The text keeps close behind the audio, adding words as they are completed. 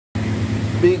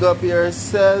Big up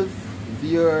yourself,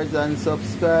 viewers and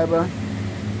subscriber.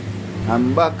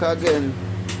 I'm back again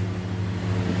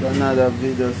with another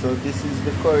video. So this is the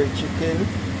curry chicken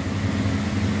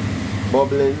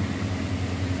bubbling.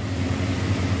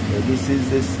 So this is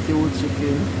the stewed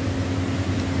chicken.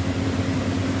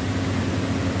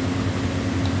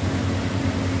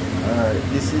 Alright,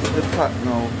 this is the pot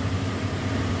now.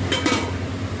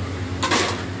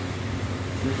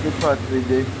 This is the pot with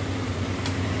the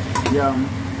yam.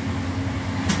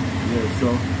 Yeah, so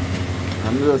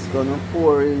I'm just gonna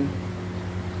pour in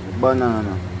the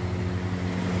banana.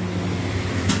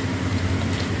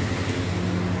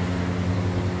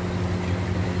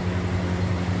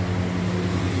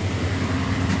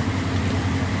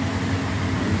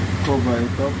 Cover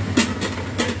it up.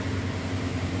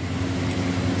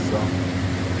 So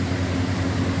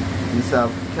this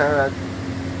have carrot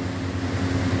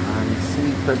and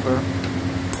sweet pepper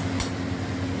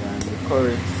and the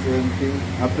curry, same thing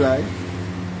apply.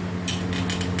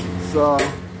 So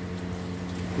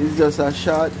this is just a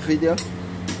short video.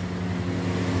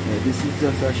 Yeah, this is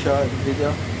just a short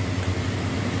video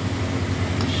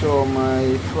to show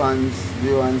my fans,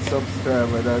 view and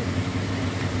subscriber that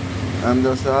I'm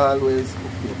just always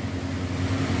cooking.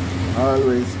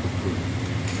 Always cooking.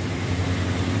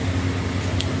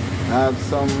 I have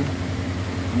some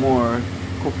more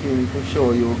cooking to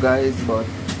show you guys, but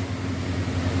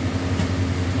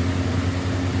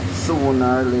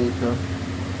sooner or later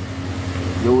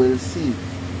you will see.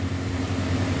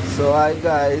 So hi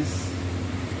guys,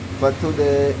 for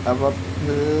today, have a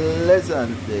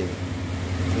pleasant day.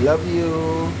 Love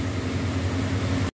you.